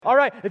All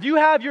right, if you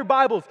have your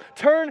Bibles,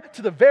 turn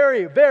to the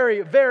very,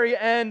 very, very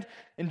end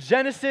in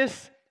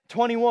Genesis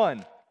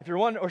 21. If you're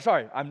one, or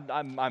sorry,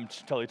 I'm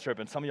totally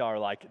tripping. Some of y'all are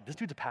like, this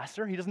dude's a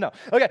pastor? He doesn't know.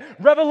 Okay,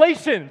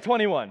 Revelation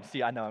 21.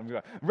 See, I know I'm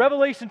going.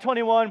 Revelation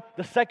 21,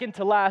 the second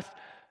to last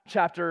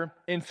chapter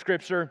in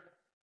Scripture.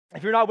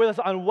 If you're not with us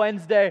on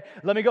Wednesday,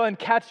 let me go and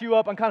catch you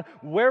up on kind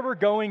of where we're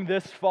going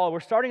this fall.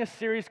 We're starting a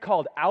series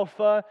called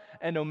Alpha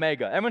and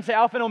Omega. Everyone say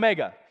Alpha and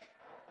Omega.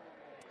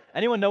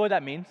 Anyone know what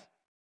that means?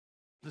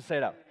 Just say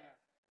it out.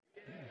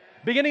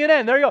 Beginning and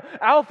end. There you go.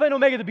 Alpha and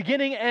Omega, the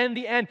beginning and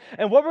the end.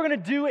 And what we're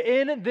going to do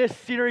in this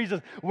series is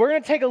we're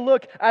going to take a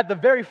look at the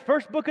very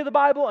first book of the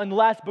Bible and the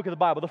last book of the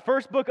Bible. The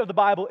first book of the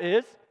Bible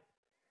is,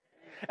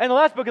 and the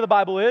last book of the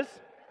Bible is,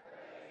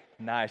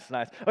 Nice.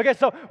 Okay,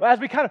 so as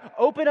we kind of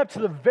open up to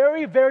the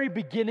very, very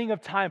beginning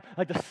of time,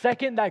 like the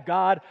second that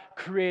God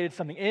created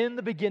something, in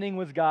the beginning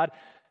was God,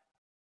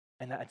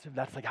 and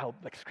that's like how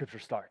like Scripture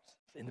starts.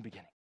 In the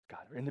beginning, God.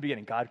 In the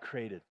beginning, God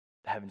created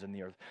the heavens and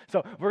the earth.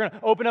 So we're going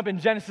to open up in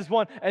Genesis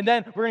 1, and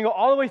then we're going to go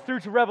all the way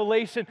through to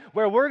Revelation,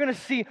 where we're going to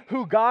see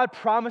who God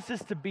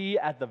promises to be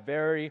at the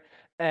very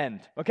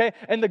end, okay?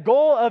 And the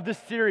goal of this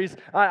series,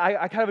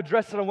 I kind of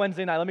addressed it on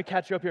Wednesday night. Let me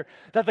catch you up here.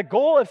 That the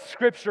goal of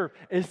Scripture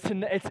is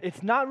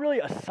it's not really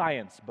a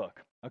science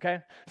book, okay?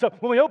 So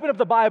when we open up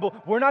the Bible,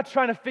 we're not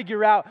trying to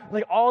figure out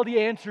like all the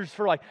answers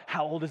for like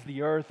how old is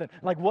the earth and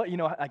like what,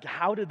 like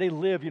how did they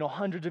live,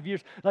 hundreds of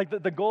years. Like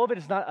the goal of it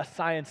is not a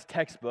science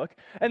textbook.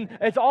 And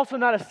it's also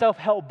not a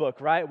self-help book,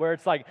 right? Where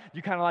it's like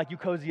you kind of like you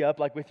cozy up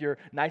like with your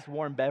nice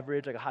warm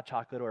beverage, like a hot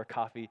chocolate or a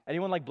coffee.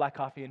 Anyone like black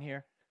coffee in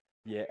here?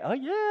 Yeah. Oh,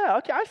 yeah.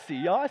 Okay, I see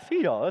y'all.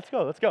 Let's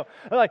go.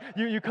 Like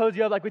you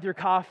cozy up like with your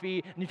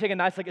coffee, and you take a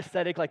nice like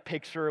aesthetic like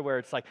picture where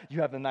it's like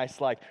you have the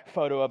nice like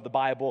photo of the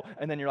Bible,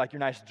 and then you're like your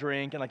nice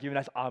drink, and like you have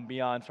a nice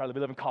ambiance. Right? We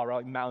live in Colorado,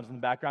 like mountains in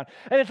the background,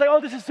 and it's like,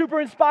 oh, this is super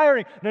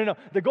inspiring. No.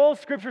 The goal of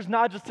Scripture is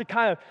not just to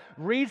kind of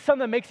read something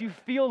that makes you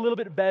feel a little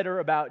bit better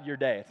about your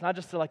day. It's not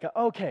just to like,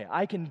 okay,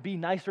 I can be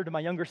nicer to my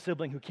younger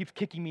sibling who keeps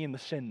kicking me in the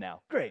shin now.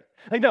 Great.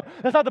 Like no,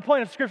 that's not the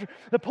point of Scripture.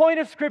 The point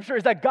of Scripture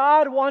is that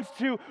God wants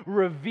to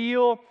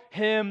reveal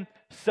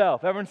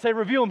Himself. Everyone say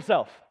reveal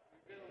Himself.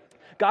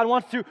 God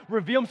wants to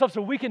reveal Himself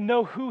so we can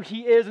know who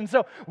He is. And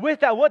so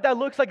with that, what that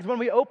looks like is when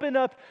we open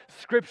up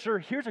Scripture,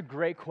 here's a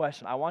great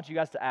question I want you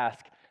guys to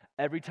ask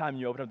every time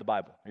you open up the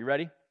Bible. Are you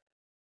ready?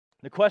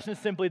 The question is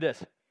simply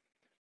this.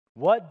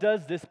 What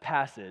does this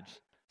passage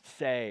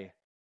say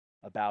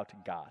about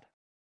God?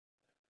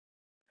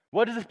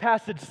 What does this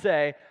passage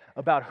say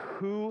about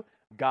who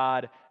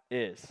God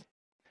is?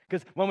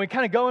 Because when we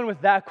kind of go in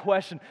with that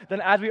question, then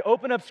as we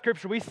open up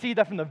Scripture, we see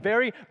that from the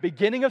very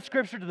beginning of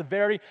Scripture to the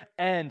very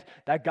end,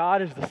 that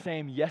God is the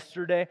same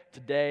yesterday,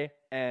 today,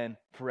 and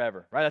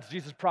forever, right? That's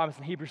Jesus' promise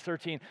in Hebrews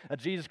 13, that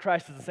Jesus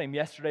Christ is the same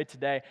yesterday,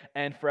 today,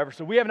 and forever.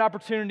 So we have an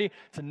opportunity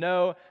to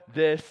know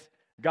this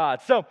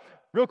God. So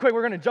real quick,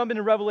 we're going to jump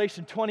into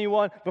Revelation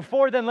 21.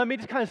 Before then, let me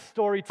just kind of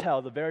story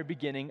tell the very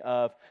beginning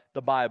of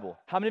the Bible.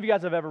 How many of you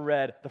guys have ever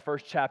read the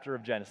first chapter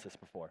of Genesis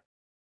before?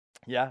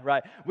 Yeah,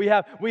 right. We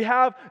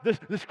have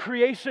this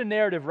creation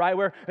narrative, right,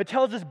 where it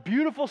tells this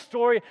beautiful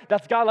story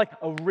that's got like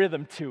a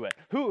rhythm to it.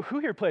 Who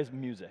here plays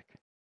music?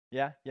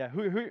 Yeah.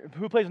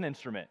 Who plays an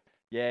instrument?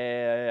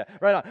 Yeah.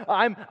 Right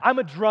on. I'm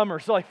a drummer,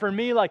 so like for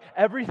me, like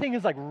everything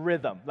is like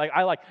rhythm.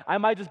 I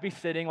might just be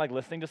sitting like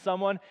listening to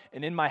someone,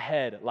 and in my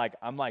head, like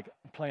I'm like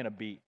playing a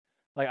beat.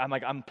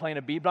 I'm playing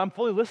a beat, but I'm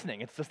fully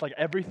listening. It's just like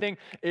everything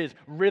is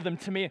rhythm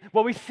to me.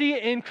 What we see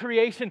in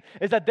creation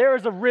is that there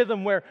is a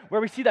rhythm where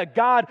we see that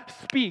God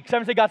speaks.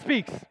 Everyone say God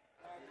speaks.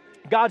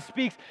 God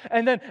speaks,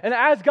 and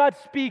as God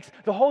speaks,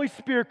 the Holy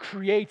Spirit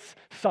creates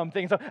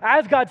something. So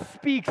as God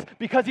speaks,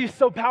 because He's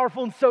so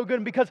powerful and so good,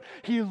 and because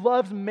He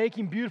loves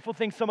making beautiful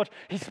things so much,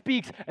 He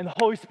speaks, and the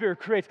Holy Spirit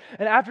creates.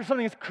 And after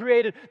something is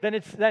created,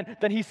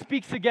 then He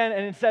speaks again,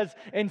 and it says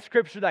in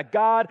Scripture that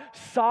God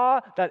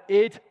saw that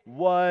it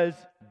was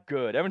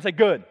good. Everyone say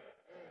good.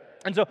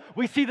 And so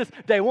we see this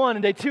day 1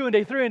 and day 2 and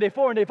day 3 and day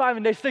 4 and day 5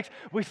 and day 6.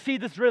 We see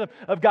this rhythm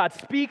of God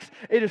speaks,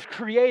 it is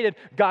created,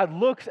 God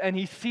looks, and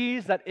He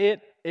sees that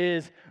it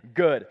is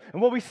good.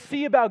 And what we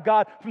see about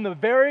God from the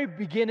very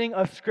beginning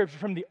of Scripture,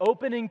 from the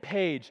opening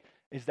page,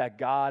 is that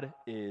God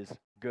is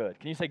good.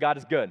 Can you say God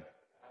is good?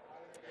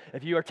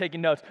 If you are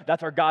taking notes,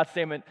 that's our God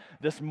statement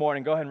this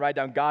morning. Go ahead and write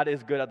down God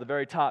is good at the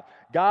very top.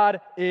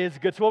 God is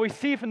good. So what we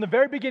see from the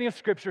very beginning of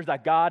Scripture is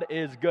that God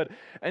is good.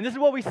 And this is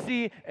what we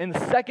see in the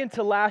second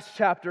to last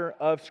chapter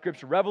of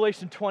Scripture,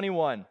 Revelation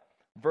 21,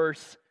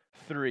 verse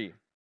 3.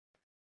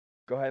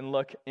 Go ahead and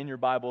look in your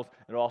Bibles.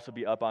 It'll also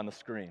be up on the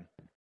screen.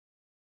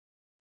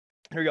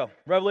 Here we go.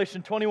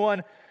 Revelation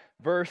 21,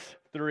 verse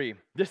 3.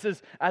 This is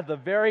at the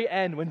very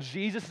end when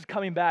Jesus is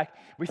coming back.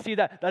 We see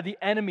that the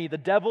enemy, the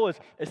devil, is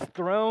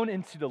thrown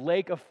into the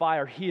lake of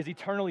fire. He is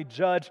eternally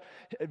judged.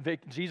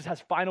 Jesus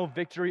has final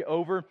victory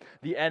over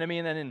the enemy.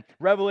 And then in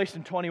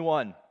Revelation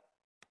 21,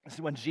 this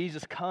is when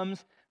Jesus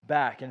comes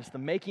back, and it's the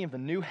making of the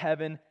new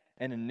heaven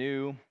and a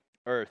new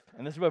earth.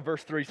 And this is what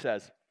verse 3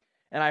 says.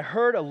 And I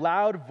heard a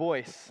loud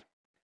voice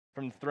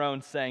from the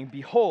throne saying,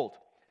 "Behold,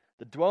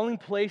 The dwelling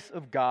place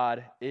of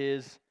God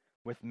is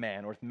with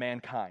man, or with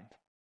mankind.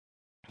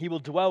 He will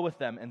dwell with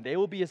them, and they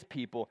will be his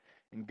people,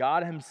 and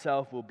God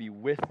himself will be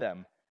with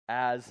them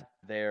as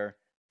their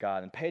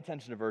God. And pay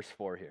attention to verse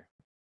 4 here.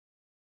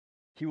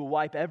 He will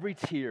wipe every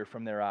tear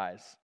from their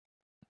eyes,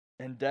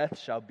 and death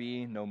shall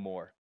be no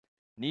more.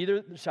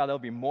 Neither shall there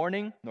be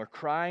mourning, nor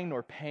crying,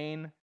 nor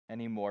pain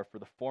anymore, for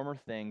the former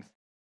things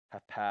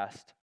have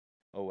passed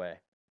away.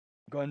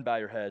 Go ahead and bow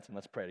your heads, and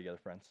let's pray together,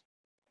 friends.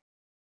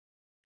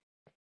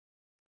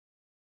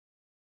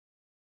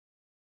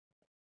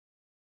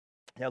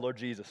 Yeah, Lord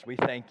Jesus, we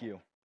thank you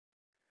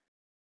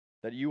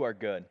that you are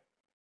good.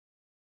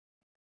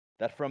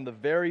 That from the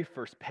very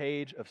first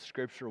page of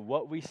Scripture,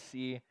 what we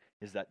see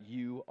is that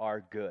you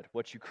are good.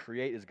 What you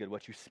create is good.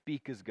 What you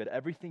speak is good.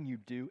 Everything you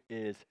do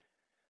is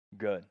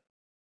good.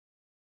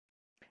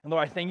 And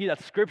Lord, I thank you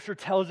that Scripture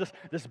tells us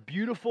this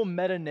beautiful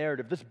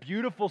meta-narrative, this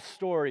beautiful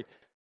story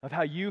of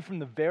how you, from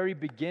the very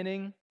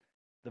beginning,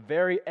 the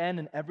very end,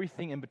 and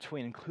everything in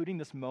between, including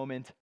this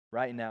moment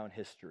right now in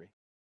history,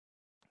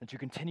 that you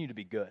continue to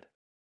be good.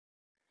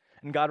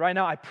 And God, right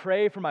now, I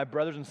pray for my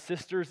brothers and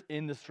sisters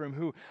in this room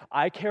who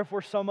I care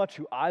for so much,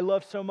 who I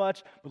love so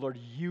much, but Lord,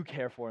 you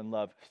care for and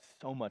love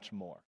so much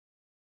more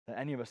than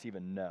any of us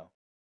even know.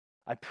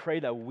 I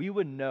pray that we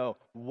would know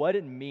what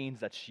it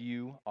means that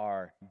you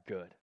are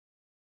good,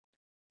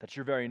 that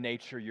your very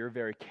nature, your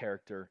very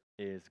character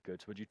is good.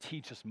 So would you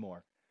teach us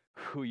more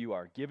who you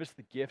are? Give us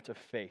the gift of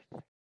faith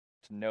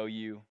to know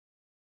you,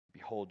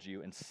 behold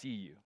you, and see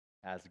you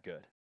as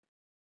good.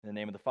 In the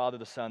name of the Father,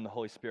 the Son, the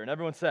Holy Spirit. And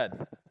everyone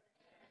said,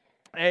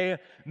 Amen.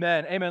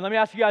 Amen. Let me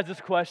ask you guys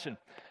this question.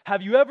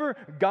 Have you ever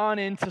gone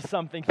into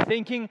something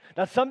thinking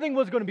that something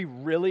was going to be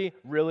really,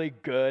 really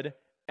good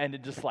and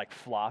it just like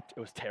flopped? It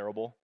was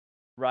terrible,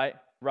 right?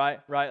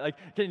 Like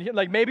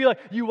maybe like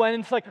you went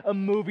into like a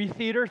movie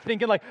theater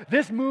thinking like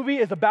this movie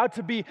is about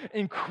to be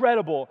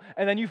incredible,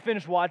 and then you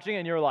finish watching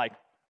and you're like,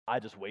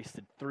 I just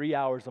wasted 3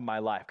 hours of my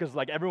life. Because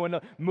like everyone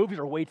knows, movies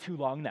are way too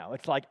long now.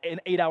 It's like an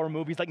 8-hour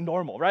movie is like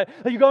normal, right?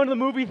 Like you go into the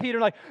movie theater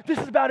like, this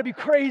is about to be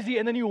crazy,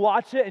 and then you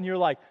watch it and you're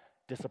like,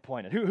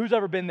 disappointed. Who's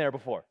ever been there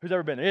before? Who's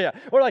ever been there? Yeah.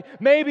 Or like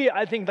maybe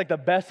I think like the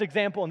best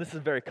example, and this is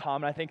very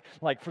common, I think,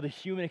 like for the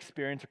human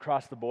experience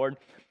across the board.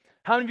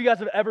 How many of you guys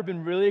have ever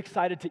been really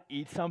excited to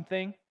eat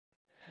something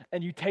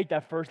and you take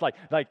that first, like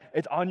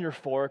it's on your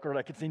fork or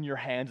like it's in your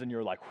hands and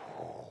you're like,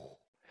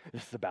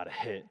 this is about to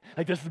hit.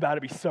 Like this is about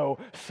to be so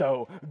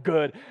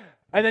good.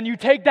 And then you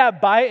take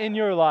that bite and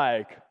you're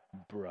like,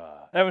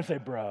 bruh. Everyone say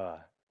bruh.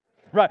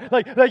 Right,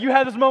 like you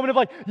had this moment of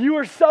like, you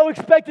were so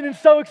expectant and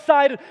so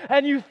excited,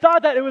 and you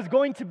thought that it was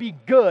going to be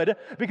good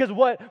because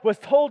what was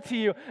told to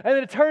you, and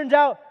then it turned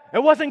out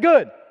it wasn't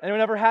good.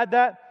 Anyone ever had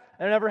that?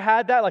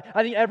 Like,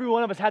 I think every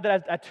one of us had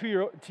that at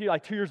 2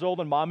 years old,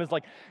 and mom is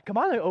like, come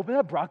on, open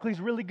up,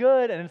 broccoli's really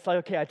good, and it's like,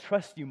 okay, I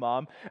trust you,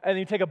 mom, and then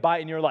you take a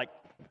bite and you're like,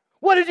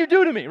 what did you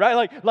do to me,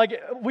 right?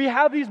 Like we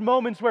have these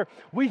moments where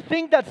we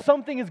think that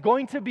something is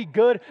going to be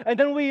good, and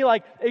then we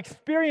like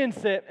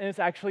experience it, and it's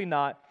actually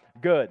not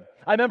good.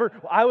 I remember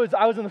I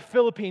was in the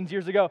Philippines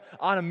years ago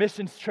on a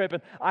missions trip,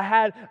 and I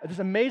had this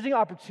amazing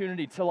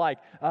opportunity to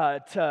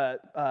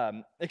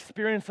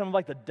experience some of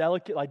like the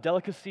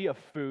delicacy of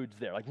foods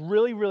there, like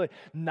really, really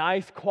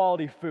nice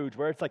quality foods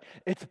where it's like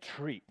it's a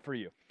treat for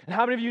you. And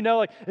how many of you know,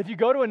 like if you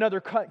go to another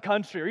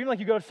country or even like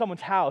you go to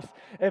someone's house,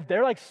 if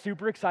they're like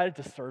super excited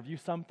to serve you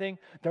something,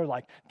 they're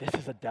like, this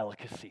is a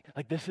delicacy.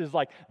 Like this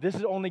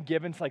is only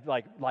given to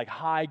like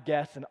high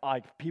guests and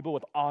like people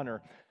with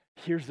honor.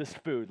 Here's this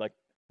food, like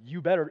you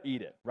better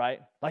eat it, right?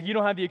 Like you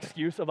don't have the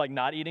excuse of like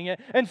not eating it.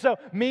 And so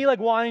me like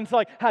wanting to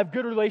like have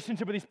good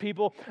relationship with these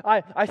people,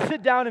 I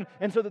sit down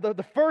and so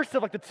the first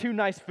of like the two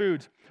nice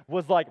foods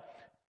was like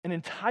an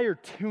entire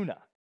tuna,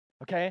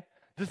 okay?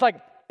 Just like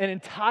an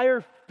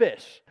entire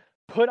fish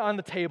put on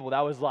the table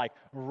that was like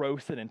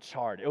roasted and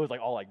charred. It was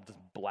like all like just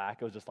black.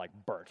 It was just like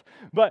burnt.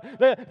 But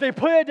they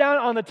put it down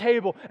on the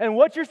table, and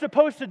what you're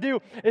supposed to do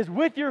is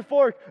with your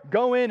fork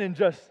go in and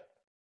just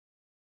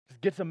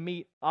get some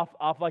meat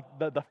off like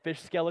the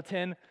fish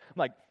skeleton,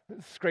 like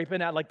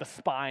scraping at like the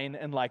spine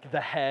and like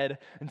the head,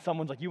 and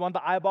someone's like, you want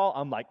the eyeball?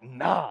 I'm like,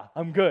 nah,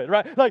 I'm good,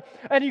 right? Like,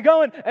 and you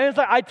go in, and it's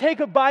like, I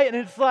take a bite, and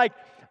it's like,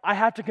 I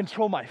have to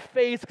control my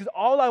face, because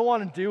all I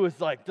want to do is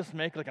like, just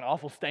make like an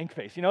awful stank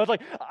face, you know? It's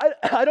like,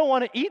 I don't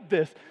want to eat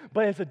this,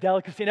 but it's a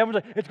delicacy, and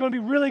everyone's like, it's going to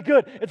be really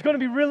good, it's going to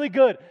be really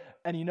good,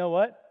 and you know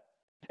what?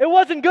 It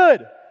wasn't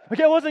good.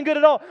 Okay, it wasn't good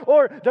at all.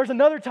 Or there's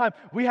another time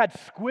we had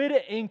squid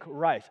ink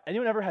rice.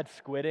 Anyone ever had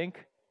squid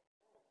ink?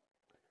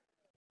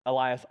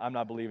 Elias, I'm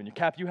not believing you.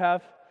 Cap, you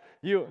have?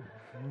 You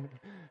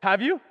have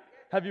you?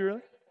 Have you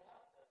really?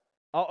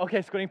 Oh,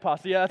 okay, squid ink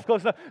pasta. Yeah, that's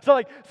close enough.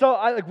 So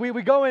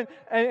we go in,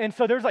 and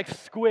so there's like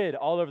squid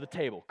all over the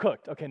table,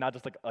 cooked. Okay, not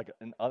just like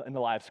an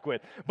alive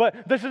squid.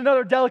 But this is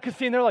another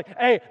delicacy, and they're like,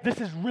 hey,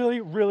 this is really,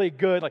 really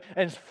good. Like,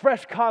 and it's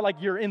fresh caught, like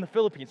you're in the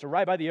Philippines, so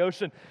right by the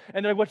ocean.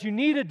 And then what you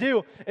need to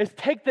do is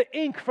take the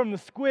ink from the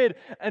squid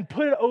and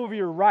put it over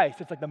your rice.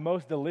 It's like the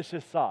most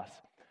delicious sauce.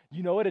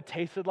 You know what it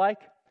tasted like?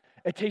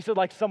 it tasted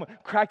like someone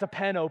cracked a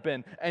pen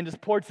open and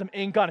just poured some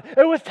ink on it.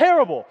 It was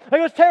terrible. Like,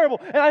 it was terrible.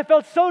 And I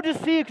felt so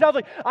deceived because I was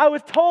like, I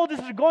was told this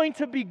is going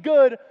to be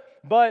good,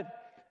 but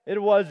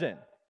it wasn't.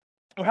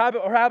 Or how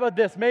about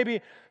this?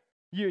 Maybe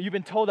you've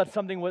been told that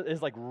something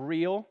is like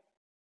real,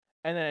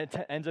 and then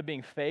it ends up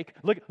being fake.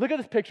 Look at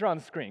this picture on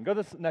the screen. Go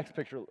to this next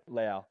picture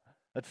layout.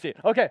 Let's see it.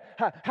 Okay,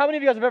 how many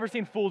of you guys have ever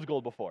seen fool's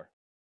gold before?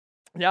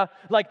 Yeah?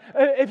 Like,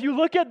 if you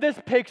look at this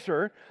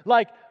picture,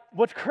 like,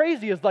 what's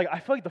crazy is, like, I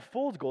feel like the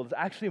fool's gold is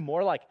actually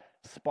more, like,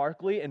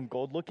 sparkly and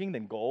gold-looking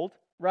than gold,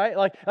 right?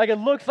 Like it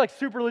looks, like,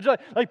 super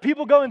legit. Like,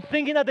 people go in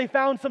thinking that they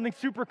found something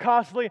super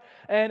costly,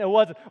 and it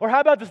wasn't. Or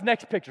how about this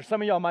next picture?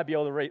 Some of y'all might be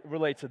able to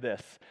relate to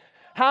this.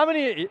 How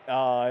many,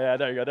 oh, yeah,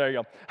 there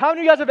you go. How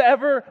many of you guys have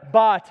ever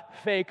bought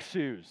fake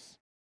shoes?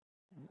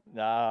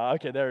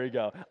 Okay, there you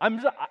go.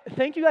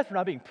 Thank you guys for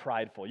not being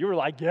prideful. You were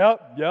like,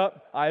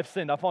 yep, I have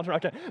sinned. I've fallen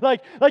short. Okay,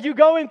 like you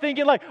go in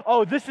thinking like,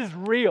 oh, this is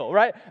real,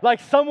 right?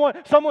 Like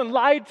someone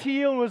lied to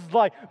you and was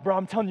like, bro,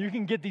 I'm telling you, you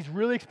can get these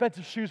really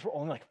expensive shoes for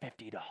only like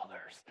 $50.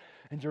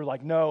 And you're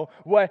like, no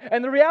way.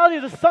 And the reality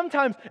is that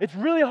sometimes it's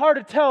really hard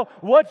to tell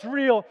what's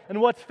real and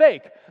what's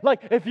fake.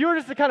 Like, if you were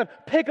just to kind of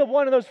pick up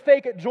one of those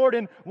fake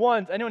Jordan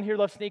 1s. Anyone here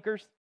love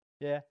sneakers?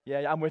 Yeah,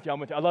 I'm with you.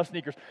 I love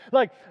sneakers.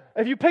 Like,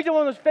 if you picked up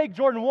one of those fake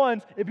Jordan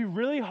 1s, it'd be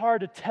really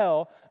hard to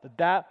tell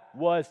that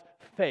was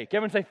fake.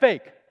 Everyone say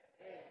fake.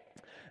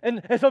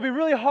 And so it'd be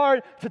really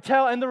hard to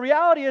tell. And the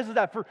reality is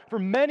that for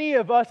many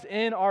of us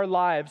in our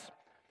lives,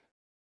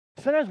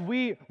 sometimes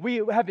we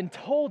have been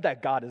told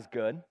that God is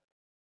good.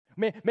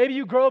 Maybe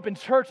you grow up in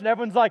church and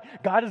everyone's like,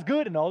 God is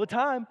good and all the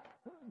time.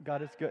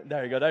 God is good.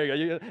 There you go.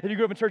 If you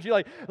grew up in church,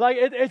 you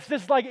it's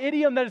this like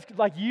idiom that is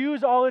like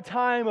used all the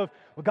time of,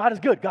 well, God is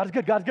good.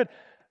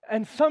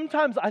 And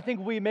sometimes I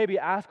think we maybe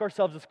ask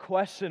ourselves this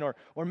question,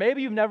 or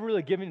maybe you've never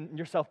really given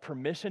yourself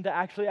permission to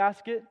actually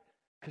ask it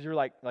because you're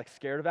like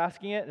scared of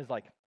asking it. It's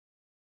like,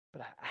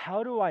 but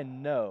how do I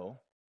know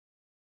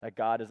that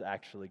God is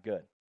actually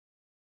good?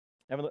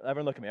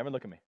 Everyone look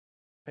at me.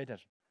 Pay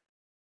attention.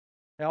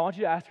 Now I want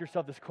you to ask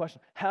yourself this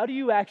question. How do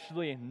you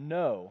actually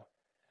know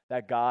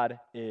that God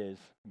is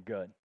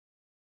good?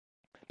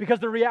 Because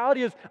the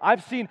reality is,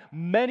 I've seen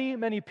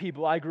many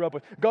people I grew up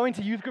with going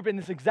to youth group in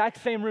this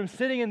exact same room,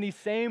 sitting in these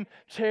same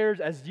chairs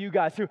as you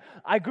guys, who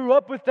I grew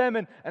up with them,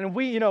 and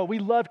we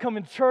loved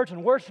coming to church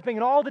and worshiping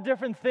and all the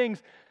different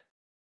things.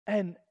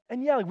 And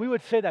yeah, like we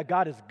would say that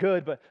God is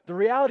good, but the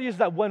reality is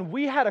that when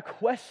we had a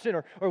question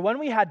or when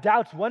we had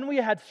doubts, when we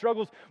had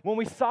struggles, when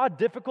we saw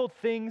difficult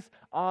things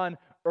on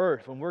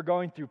earth, when we're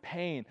going through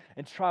pain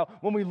and trial,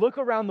 when we look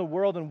around the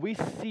world and we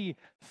see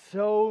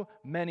so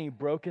many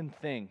broken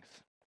things,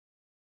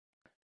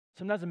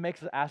 sometimes it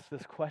makes us ask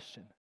this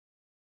question: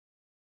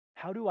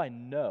 how do I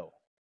know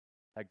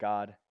that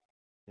God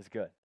is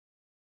good?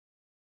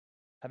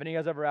 Have any of you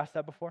guys ever asked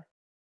that before?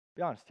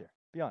 Be honest here.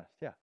 Be honest,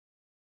 yeah.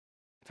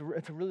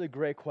 It's a really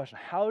great question.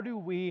 How do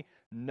we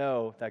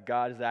know that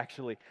God is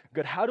actually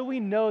good? How do we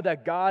know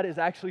that God is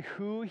actually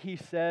who He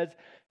says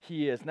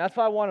He is? And that's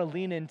what I want to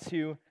lean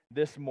into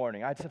this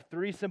morning. I just have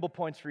 3 simple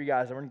points for you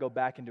guys, and we're going to go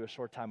back into a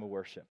short time of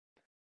worship.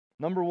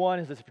 Number 1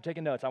 is this. If you're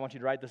taking notes, I want you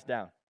to write this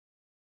down.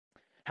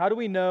 How do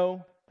we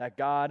know that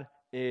God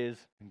is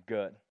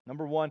good?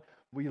 Number 1,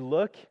 we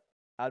look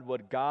at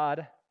what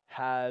God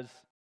has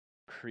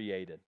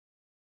created.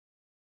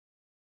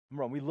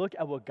 Number 1, we look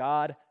at what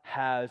God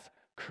has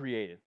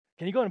created.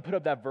 Can you go ahead and put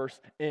up that verse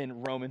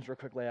in Romans real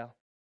quick, layout?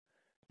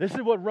 This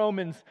is what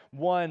Romans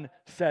 1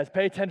 says.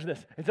 Pay attention to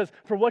this. It says,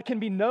 for what can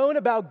be known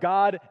about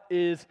God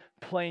is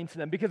plain to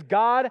them, because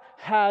God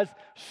has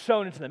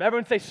shown it to them.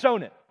 Everyone say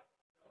shown it.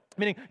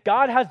 Meaning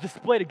God has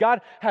displayed it.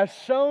 God has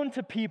shown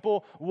to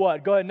people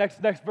what? Go ahead, next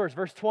verse,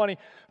 verse 20.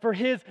 For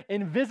His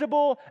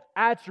invisible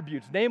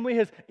attributes, namely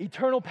His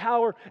eternal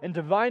power and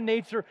divine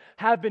nature,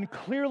 have been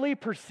clearly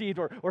perceived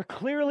or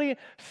clearly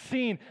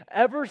seen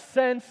ever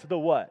since the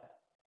what?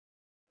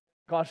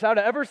 Come on, shout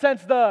it. Ever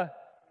since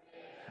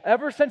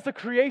the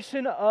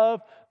creation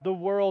of the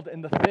world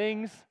and the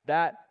things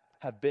that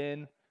have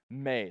been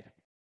made.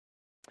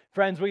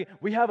 Friends, we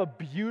have a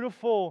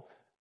beautiful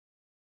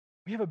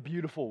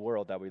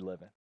world that we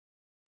live in.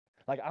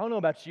 Like, I don't know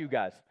about you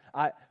guys.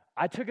 I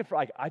took it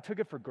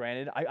for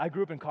granted. I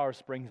grew up in Colorado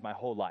Springs my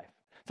whole life.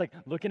 It's like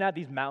looking at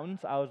these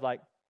mountains, I was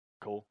like,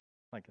 cool.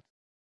 Like,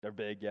 they're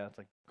big, yeah, it's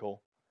like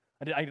cool.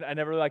 I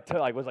never really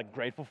was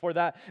grateful for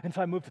that. And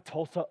so I moved to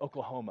Tulsa,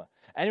 Oklahoma.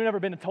 Anyone ever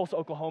been to Tulsa,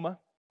 Oklahoma?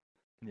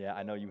 Yeah,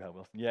 I know you have,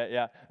 Wilson.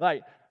 Yeah.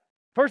 Like,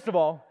 first of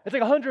all, it's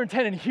like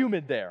 110 and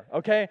humid there,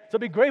 okay? So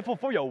be grateful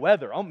for your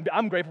weather.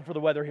 I'm grateful for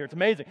the weather here. It's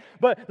amazing.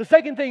 But the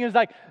second thing is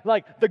like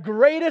the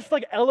greatest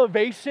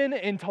elevation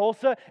in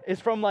Tulsa is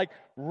from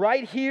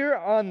right here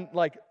on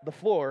the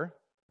floor.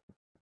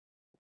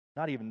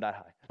 Not even that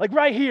high. Like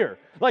right here.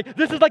 Like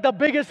this is the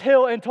biggest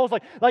hill in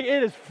Tulsa. Like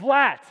it is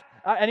flat.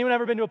 Anyone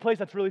ever been to a place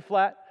that's really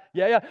flat?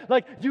 Yeah.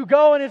 Like you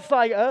go and it's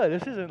like, oh,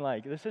 this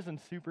isn't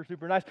super,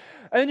 super nice.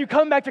 And then you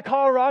come back to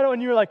Colorado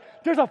and you're like,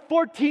 there's a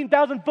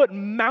 14,000 foot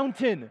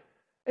mountain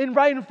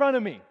right in front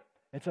of me.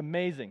 It's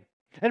amazing.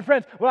 And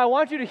friends, what I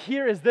want you to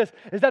hear is this,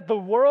 is that the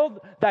world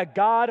that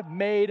God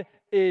made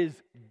is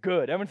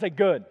good. Everyone say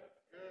good.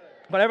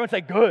 But everyone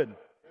say good.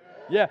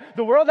 Yeah,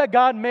 the world that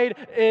God made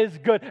is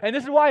good. And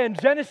this is why in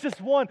Genesis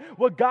 1,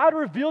 what God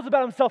reveals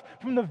about himself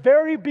from the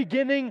very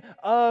beginning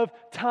of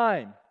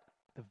time,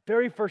 the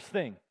very first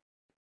thing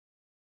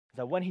is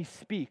that when he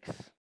speaks,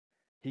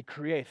 he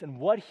creates. And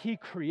what he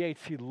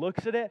creates, he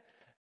looks at it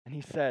and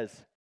he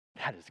says,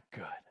 that is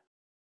good.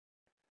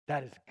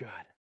 That is good.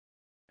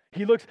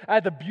 He looks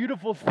at the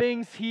beautiful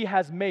things he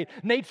has made,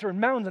 nature and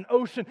mountains and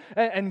ocean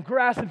and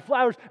grass and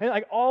flowers and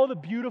like all the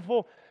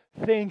beautiful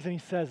things. And he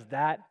says,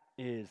 that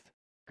is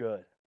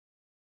good.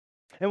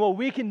 And what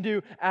we can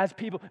do as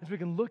people is we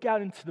can look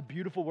out into the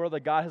beautiful world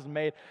that God has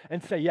made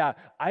and say, yeah,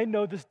 I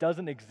know this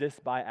doesn't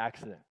exist by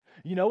accident.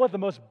 You know what the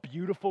most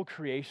beautiful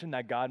creation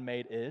that God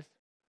made is?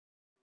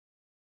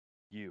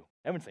 You.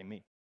 Everyone say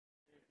me.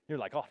 You're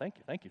like, oh, thank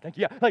you.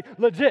 Yeah, like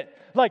legit.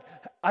 Like,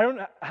 I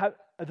don't have,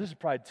 this is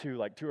probably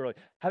too early.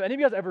 Have any of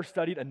you guys ever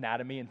studied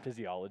anatomy and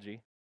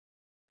physiology?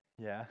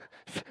 Yeah.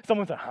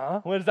 Someone said,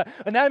 huh? What is that?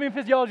 Anatomy and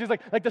physiology is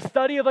like the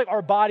study of like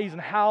our bodies and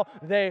how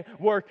they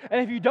work.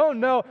 And if you don't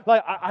know,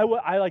 like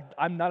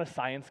I'm not a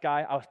science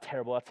guy. I was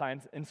terrible at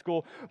science in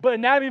school. But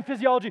anatomy and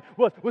physiology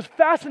was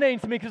fascinating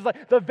to me because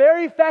like the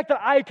very fact that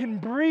I can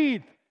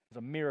breathe is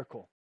a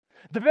miracle.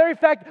 The very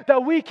fact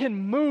that we can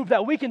move,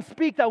 that we can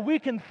speak, that we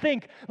can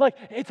think, like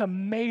it's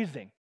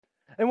amazing.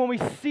 And when we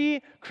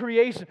see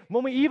creation,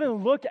 when we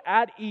even look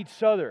at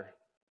each other,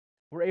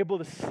 we're able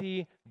to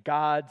see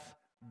God's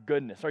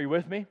goodness. Are you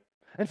with me?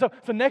 And so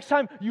next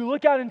time you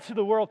look out into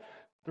the world,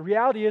 the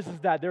reality is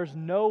that there's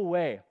no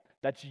way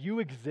that you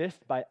exist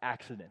by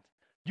accident.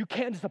 You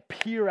can't just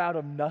appear out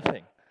of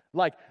nothing.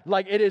 Like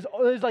it is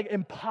like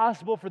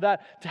impossible for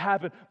that to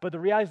happen. But the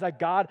reality is that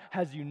God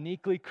has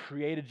uniquely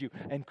created you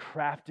and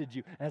crafted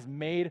you and has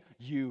made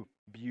you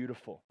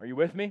beautiful. Are you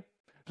with me?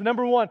 So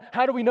number one,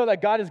 how do we know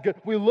that God is good?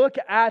 We look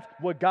at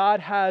what God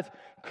has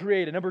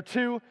created. Number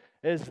two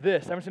is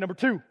this. Everyone say number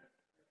two.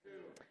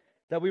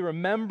 That we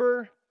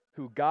remember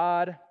who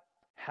God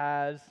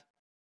has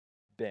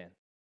been.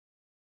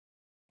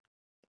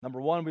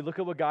 Number one, we look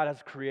at what God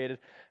has created.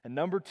 And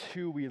number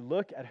two, we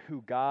look at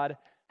who God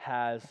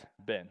has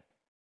been.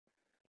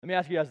 Let me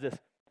ask you guys this.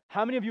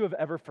 How many of you have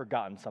ever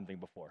forgotten something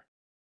before?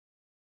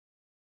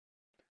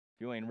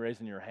 If you ain't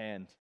raising your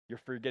hand, you're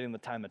forgetting the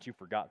time that you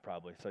forgot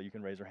probably, so you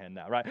can raise your hand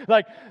now, right?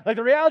 Like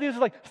the reality is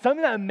like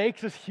something that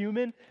makes us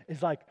human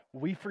is like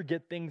we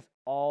forget things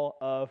all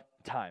of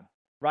time.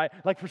 Right?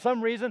 Like for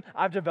some reason,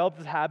 I've developed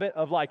this habit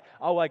of like,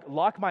 I'll like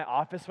lock my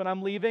office when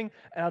I'm leaving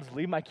and I'll just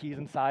leave my keys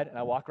inside and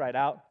I walk right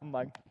out. I'm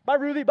like, bye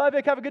Ruthie, bye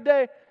Vic, have a good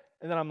day.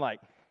 And then I'm like,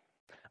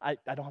 I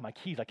don't have my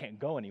keys, I can't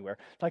go anywhere.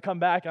 So I come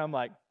back and I'm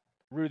like,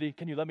 Ruthie,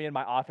 can you let me in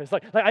my office?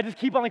 Like I just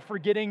keep on like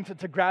forgetting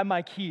to grab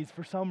my keys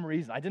for some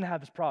reason. I didn't have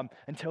this problem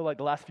until like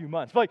the last few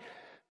months. But like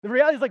the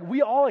reality is like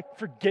we all like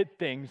forget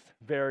things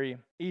very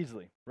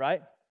easily,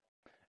 right?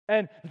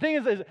 And the thing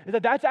is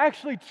that that's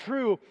actually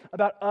true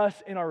about us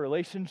in our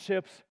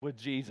relationships with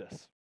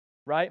Jesus,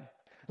 right?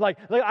 Like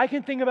I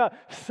can think about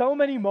so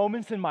many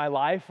moments in my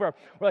life where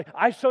like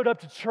I showed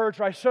up to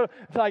church, or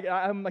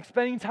I'm like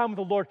spending time with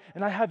the Lord,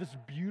 and I have this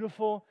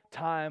beautiful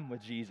time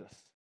with Jesus.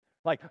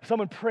 Like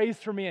someone prays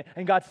for me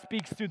and God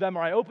speaks through them,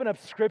 or I open up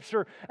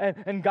scripture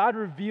and God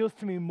reveals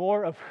to me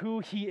more of who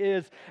he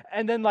is.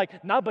 And then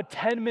like not but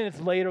 10 minutes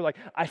later, like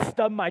I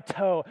stub my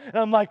toe and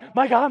I'm like,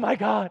 my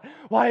God,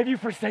 why have you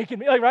forsaken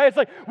me? Like, right? It's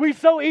like we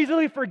so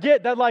easily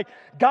forget that like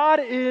God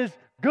is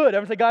good.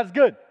 Everyone say God is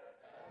good.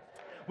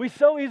 We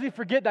so easily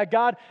forget that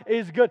God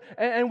is good.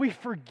 And we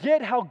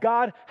forget how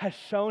God has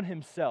shown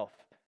himself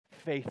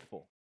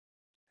faithful.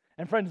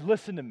 And friends,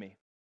 listen to me.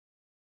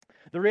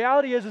 The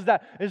reality is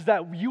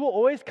that you will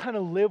always kind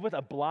of live with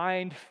a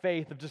blind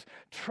faith of just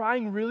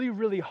trying really,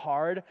 really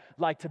hard,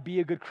 like to be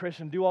a good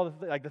Christian, do all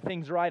the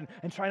things right,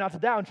 and try not to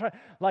doubt.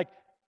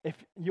 If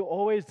you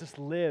always just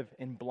live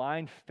in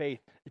blind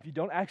faith, if you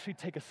don't actually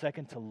take a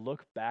second to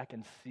look back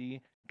and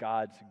see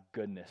God's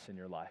goodness in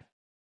your life,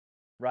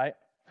 right?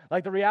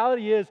 Like the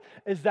reality is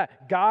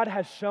that God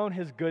has shown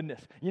his goodness.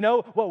 You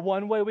know what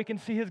one way we can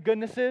see his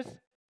goodness is?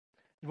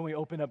 When we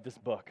open up this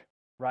book.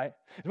 Right?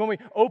 When we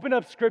open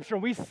up scripture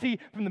and we see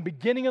from the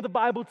beginning of the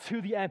Bible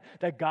to the end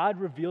that God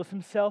reveals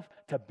himself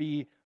to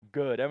be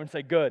good. Everyone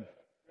say good.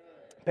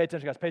 Pay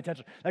attention, guys. Pay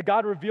attention. That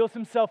God reveals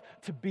himself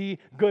to be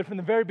good from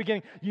the very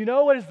beginning. You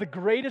know what is the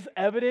greatest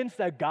evidence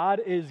that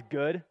God is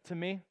good to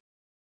me?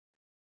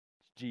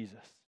 It's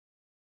Jesus.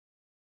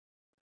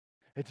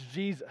 It's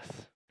Jesus.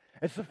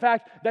 It's the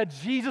fact that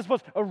Jesus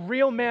was a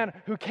real man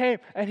who came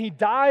and he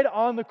died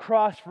on the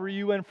cross for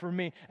you and for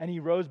me, and he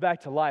rose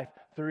back to life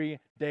 3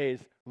 days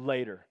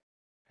later.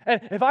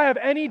 And if I have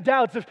any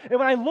doubts, if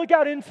when I look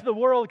out into the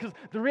world, because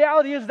the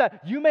reality is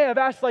that you may have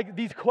asked like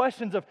these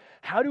questions of,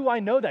 how do I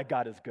know that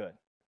God is good?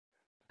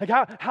 Like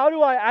how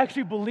do I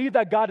actually believe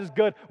that God is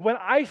good when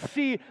I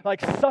see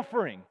like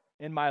suffering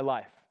in my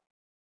life?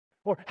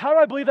 Or how do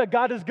I believe that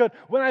God is good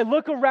when I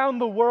look around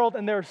the world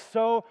and there's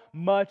so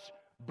much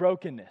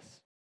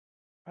brokenness?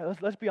 All right,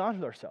 let's be honest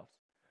with ourselves.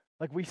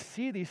 Like we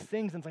see these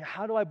things and it's like,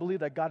 how do I believe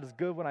that God is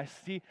good when I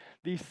see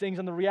these things?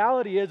 And the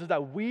reality is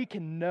that we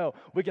can know,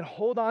 we can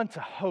hold on to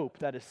hope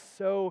that is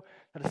so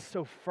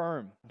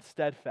firm and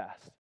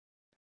steadfast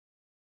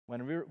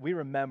when we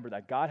remember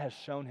that God has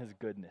shown his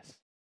goodness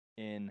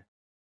in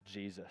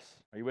Jesus.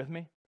 Are you with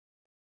me?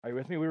 Are you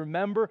with me? We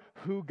remember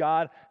who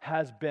God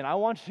has been. I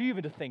want you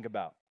even to think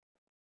about,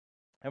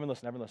 everyone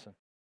listen.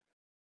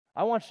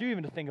 I want you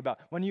even to think about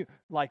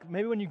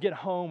maybe when you get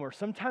home or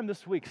sometime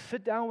this week,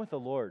 sit down with the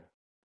Lord.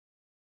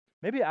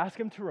 Maybe ask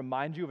him to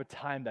remind you of a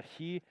time that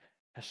he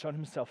has shown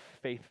himself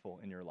faithful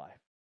in your life.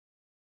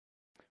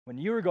 When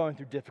you were going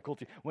through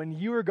difficulty, when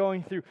you were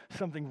going through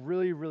something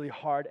really, really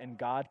hard and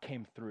God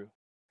came through.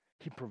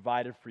 He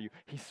provided for you.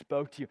 He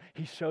spoke to you.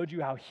 He showed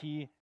you how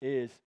he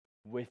is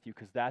with you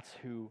because that's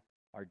who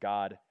our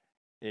God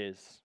is.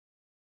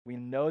 We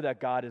know that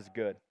God is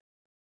good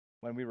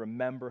when we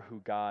remember who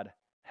God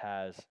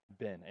has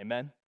been.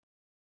 Amen?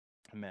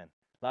 Amen.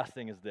 Last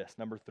thing is this,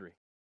 number 3.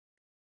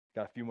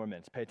 Got a few more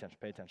minutes. Pay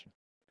attention.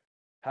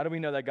 How do we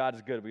know that God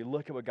is good? We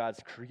look at what God's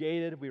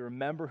created. We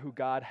remember who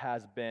God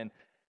has been.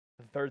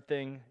 The third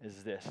thing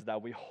is this, is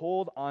that we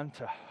hold on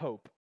to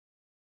hope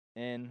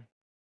in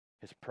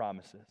his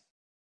promises.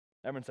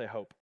 Everyone say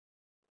hope.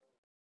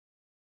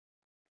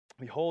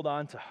 We hold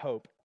on to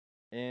hope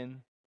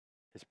in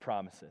his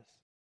promises.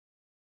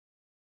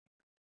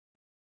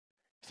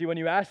 See, when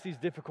you ask these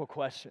difficult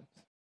questions,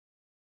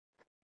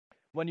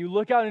 when you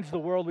look out into the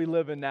world we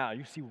live in now,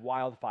 you see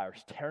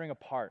wildfires tearing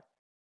apart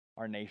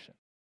our nation.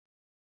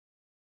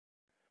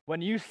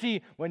 When you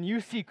see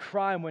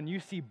crime, when you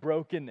see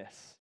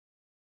brokenness,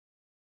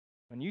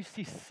 when you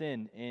see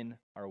sin in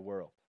our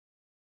world,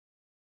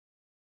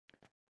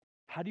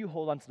 how do you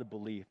hold on to the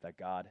belief that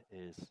God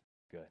is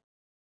good?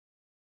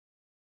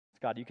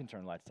 Scott, you can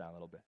turn the lights down a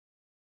little bit.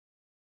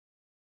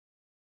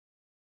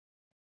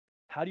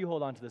 How do you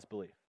hold on to this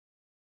belief?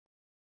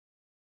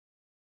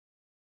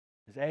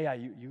 Is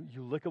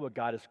you look at what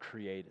God has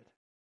created.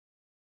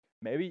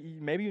 Maybe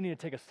you need to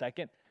take a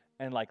second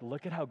and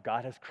look at how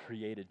God has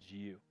created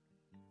you.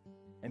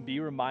 And be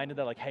reminded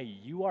that hey,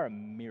 you are a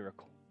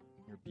miracle.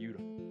 You're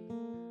beautiful.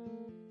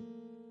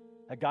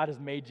 That God has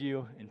made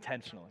you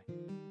intentionally.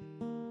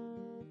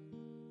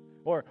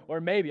 Or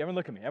maybe, everyone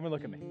look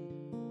at me.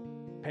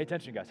 Pay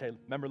attention, guys. Hey,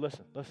 remember,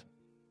 listen. I'm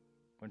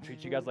going to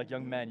treat you guys like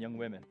young men, young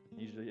women.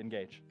 You usually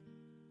engage.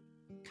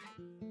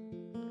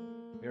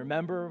 We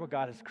remember what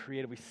God has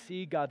created. We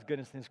see God's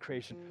goodness in his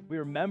creation. We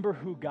remember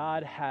who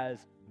God has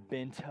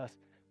been to us.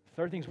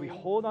 Third thing is we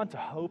hold on to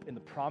hope in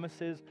the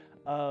promises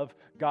of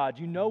God.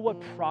 You know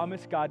what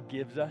promise God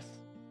gives us?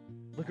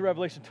 Look at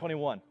Revelation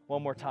 21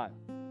 one more time.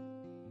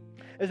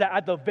 Is that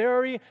at the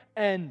very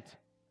end,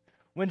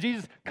 when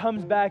Jesus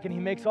comes back and he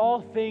makes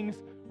all things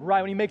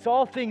right, when he makes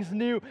all things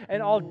new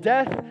and all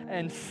death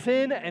and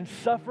sin and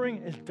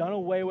suffering is done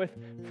away with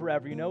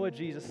forever. You know what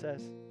Jesus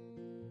says?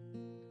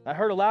 I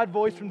heard a loud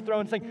voice from the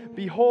throne saying,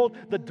 "Behold,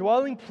 the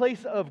dwelling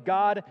place of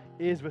God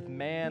is with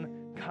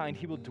mankind.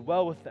 He will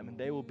dwell with them, and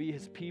they will be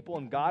his people,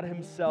 and God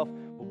himself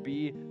will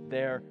be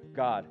their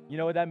God." You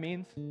know what that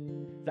means?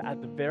 That at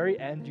the very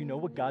end, you know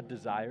what God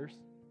desires?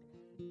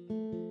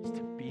 It's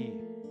to be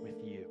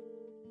with you.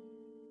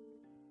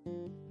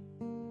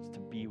 It's to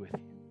be with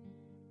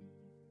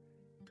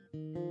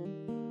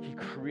you. He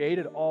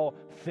created all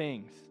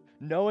things,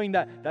 knowing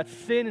that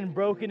sin and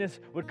brokenness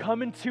would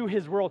come into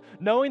his world,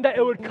 knowing that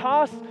it would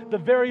cost the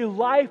very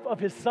life of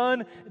his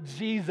son,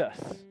 Jesus.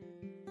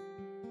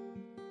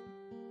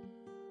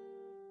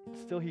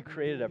 Still, he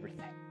created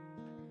everything.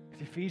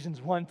 Because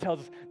Ephesians 1 tells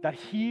us that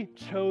he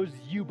chose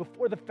you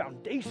before the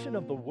foundation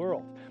of the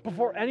world.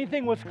 Before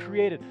anything was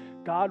created,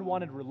 God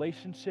wanted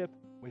relationship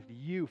with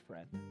you,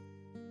 friend.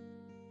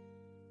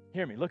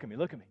 Hear me, look at me.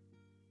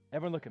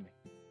 Everyone look at me.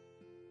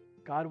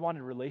 God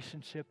wanted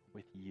relationship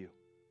with you.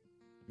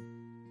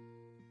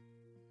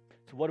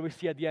 So what do we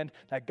see at the end?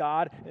 That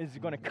God is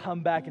going to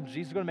come back and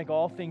Jesus is going to make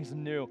all things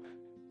new,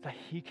 that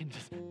he can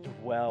just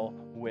dwell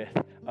with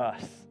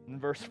us. In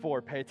verse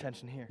 4, pay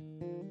attention here.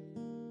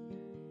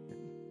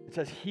 It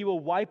says, "He will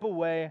wipe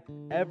away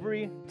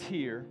every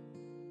tear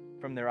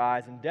from their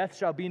eyes, and death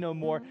shall be no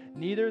more.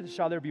 Neither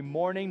shall there be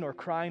mourning, nor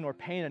crying, nor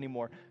pain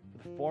anymore, for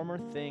the former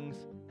things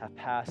have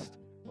passed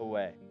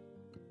away."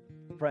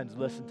 Friends,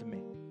 listen to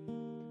me.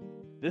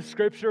 This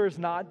scripture is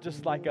not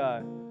just like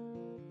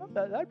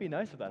that'd be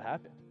nice if that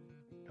happened.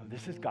 No,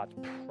 this is God's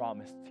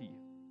promise to you.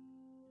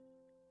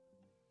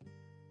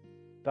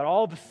 That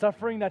all the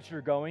suffering that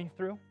you're going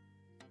through,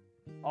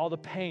 all the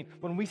pain,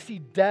 when we see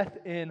death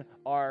in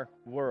our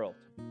world,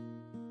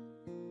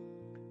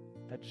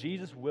 that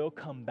Jesus will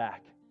come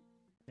back,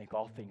 make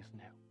all things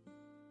new.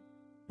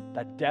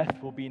 That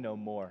death will be no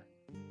more.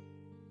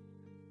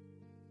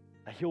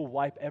 That he'll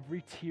wipe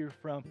every tear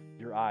from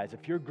your eyes.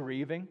 If you're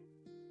grieving,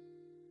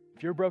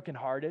 if you're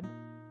brokenhearted,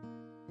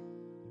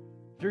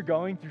 if you're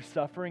going through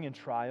suffering and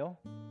trial,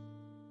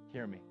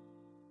 hear me.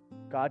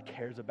 God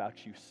cares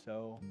about you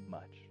so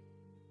much.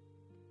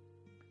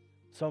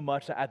 So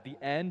much that at the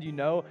end, you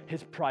know,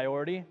 his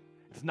priority,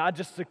 it's not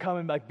just to come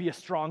and be a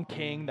strong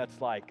king that's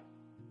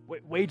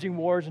waging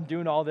wars and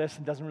doing all this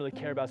and doesn't really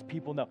care about his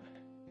people. No,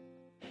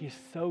 he is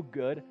so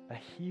good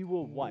that he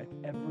will wipe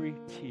every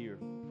tear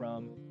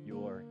from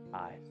your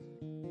eyes.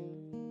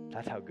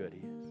 That's how good he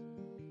is.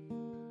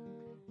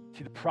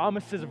 See, the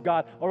promises of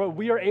God are what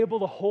we are able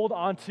to hold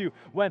on to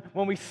when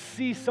we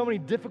see so many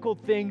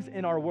difficult things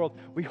in our world.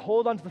 We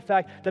hold on to the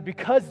fact that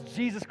because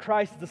Jesus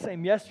Christ is the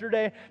same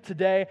yesterday,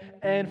 today,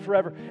 and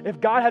forever,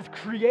 if God has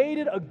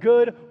created a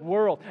good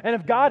world, and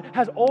if God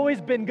has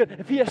always been good,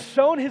 if he has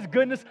shown his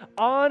goodness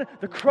on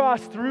the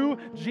cross through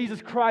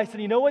Jesus Christ,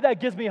 and you know what that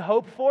gives me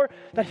hope for?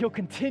 That he'll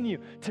continue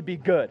to be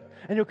good,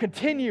 and he'll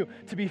continue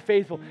to be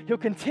faithful, he'll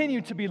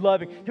continue to be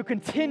loving, he'll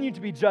continue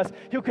to be just,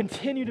 he'll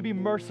continue to be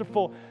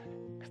merciful,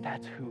 because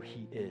that's who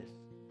he is.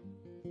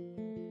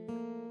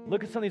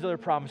 Look at some of these other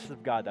promises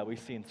of God that we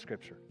see in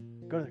Scripture.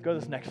 Go to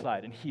this next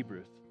slide in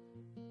Hebrews.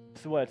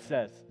 This is what it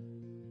says.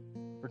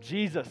 For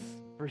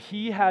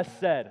he has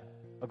said,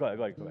 go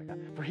ahead.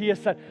 For he has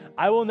said,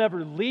 I will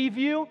never leave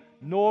you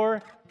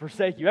nor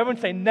forsake you.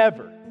 Everyone say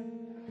never.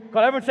 Go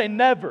on, everyone say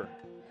never.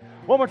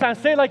 One more time,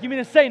 say it like you mean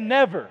to say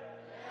never.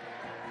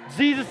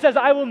 Jesus says,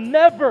 I will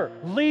never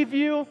leave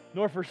you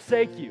nor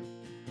forsake you.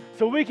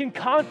 So we can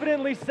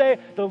confidently say,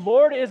 the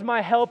Lord is my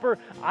helper,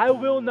 I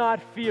will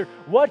not fear.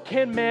 What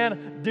can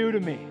man do to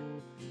me?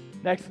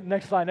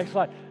 Next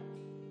slide.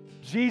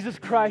 Jesus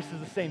Christ is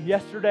the same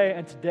yesterday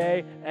and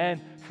today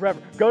and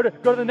forever. Go to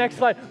the next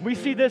slide. We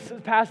see this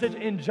passage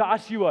in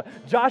Joshua.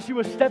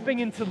 Joshua stepping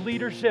into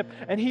leadership,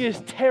 and he is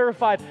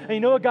terrified. And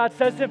you know what God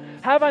says to him?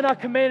 Have I not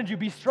commanded you?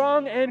 Be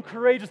strong and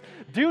courageous.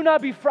 Do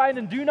not be frightened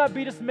and do not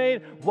be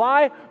dismayed.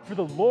 Why? For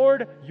the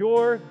Lord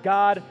your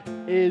God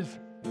is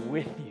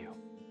with you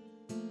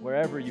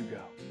wherever you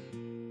go.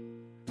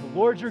 The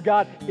Lord your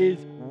God is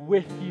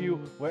with you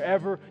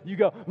wherever you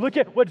go. Look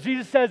at what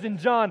Jesus says in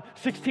John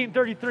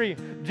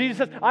 16:33. Jesus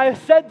says, I have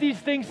said these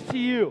things to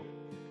you,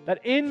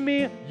 that in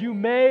me you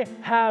may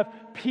have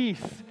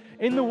peace.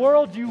 In the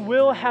world you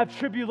will have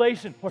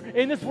tribulation, or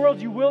in this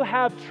world you will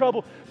have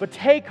trouble, but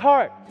take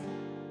heart,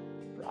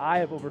 for I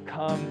have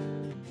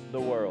overcome the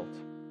world.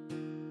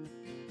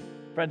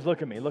 Friends,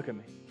 look at me.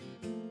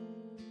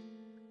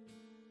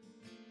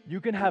 You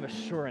can have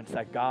assurance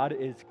that God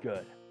is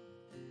good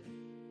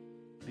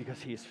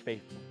because he is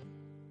faithful,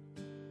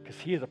 because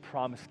he is a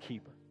promise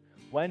keeper.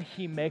 When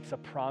he makes a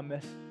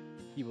promise,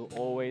 he will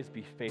always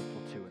be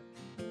faithful to it.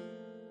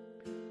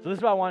 So this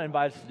is what I want to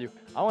invite us to do.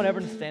 I want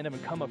everyone to stand up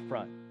and come up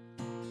front.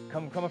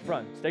 Come up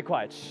front. Stay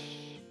quiet.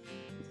 Shh.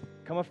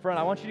 Come up front.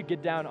 I want you to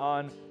get down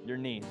on your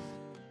knees.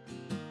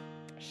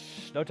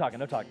 Shh. No talking.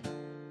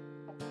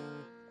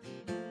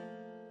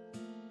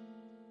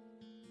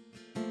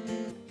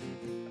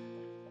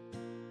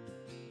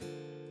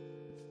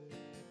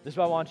 This is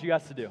what I want you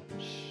guys to do.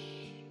 Shh.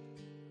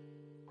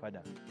 Quiet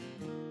down.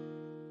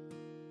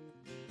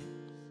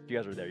 If you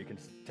guys are there, you can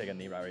take a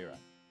knee right where you're at.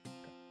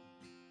 Okay.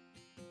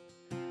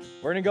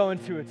 We're going to go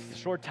into a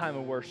short time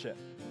of worship,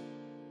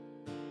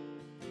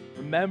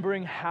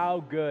 remembering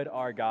how good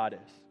our God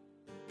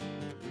is.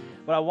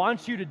 What I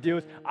want you to do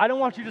is, I don't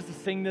want you just to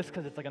sing this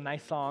because it's like a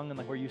nice song and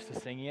like we're used to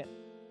singing it.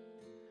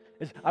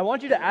 I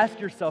want you to ask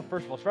yourself,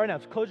 first of all, so right now,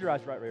 just close your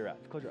eyes right where you're at.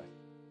 Just close your eyes.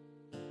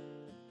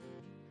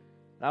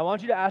 And I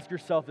want you to ask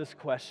yourself this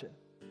question.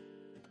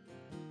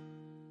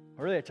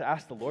 Or really to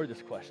ask the Lord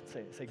this question.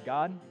 Say,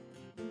 God,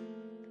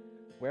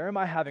 where am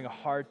I having a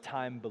hard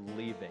time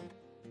believing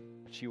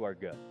that you are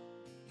good?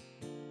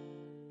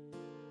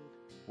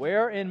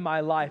 Where in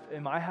my life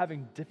am I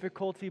having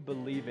difficulty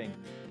believing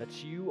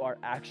that you are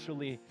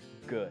actually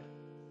good?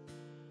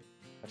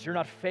 That you're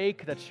not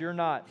fake, that you're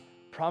not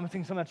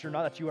promising something that you're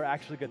not, that you are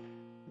actually good.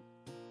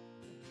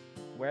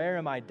 Where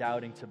am I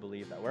doubting to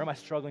believe that? Where am I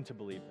struggling to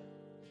believe that?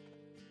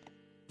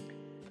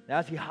 Now,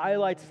 as he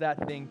highlights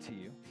that thing to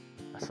you,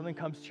 as something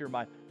comes to your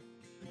mind,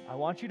 I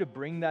want you to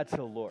bring that to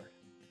the Lord,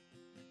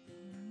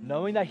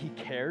 knowing that he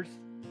cares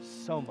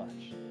so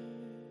much.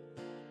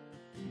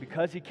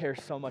 Because he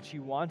cares so much, he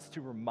wants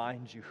to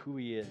remind you who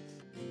he is,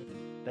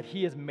 that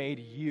he has made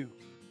you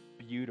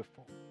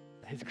beautiful,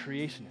 that his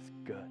creation is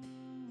good.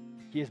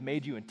 He has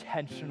made you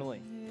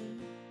intentionally.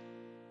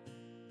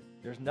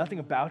 There's nothing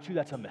about you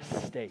that's a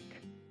mistake.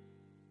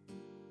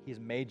 He has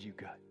made you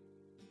good.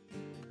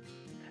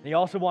 And he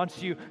also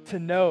wants you to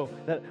know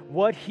that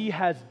what he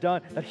has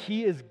done, that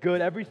he is good,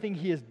 everything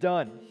he has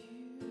done,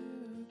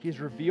 he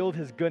has revealed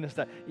his goodness,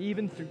 that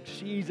even through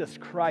Jesus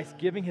Christ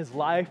giving his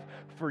life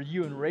for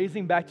you and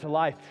raising back to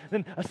life,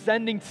 then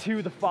ascending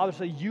to the Father so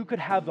that you could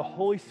have the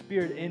Holy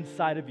Spirit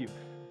inside of you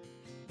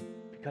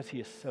because he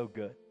is so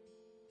good.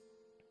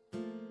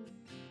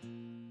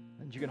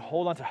 And you can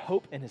hold on to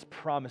hope in his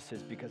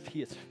promises because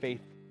he is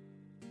faithful.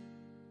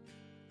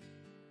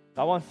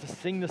 I want us to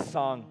sing this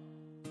song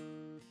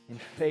in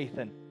faith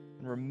and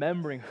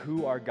remembering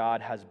who our God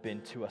has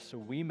been to us so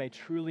we may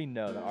truly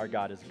know that our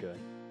God is good.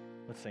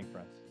 Let's sing,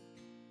 friends.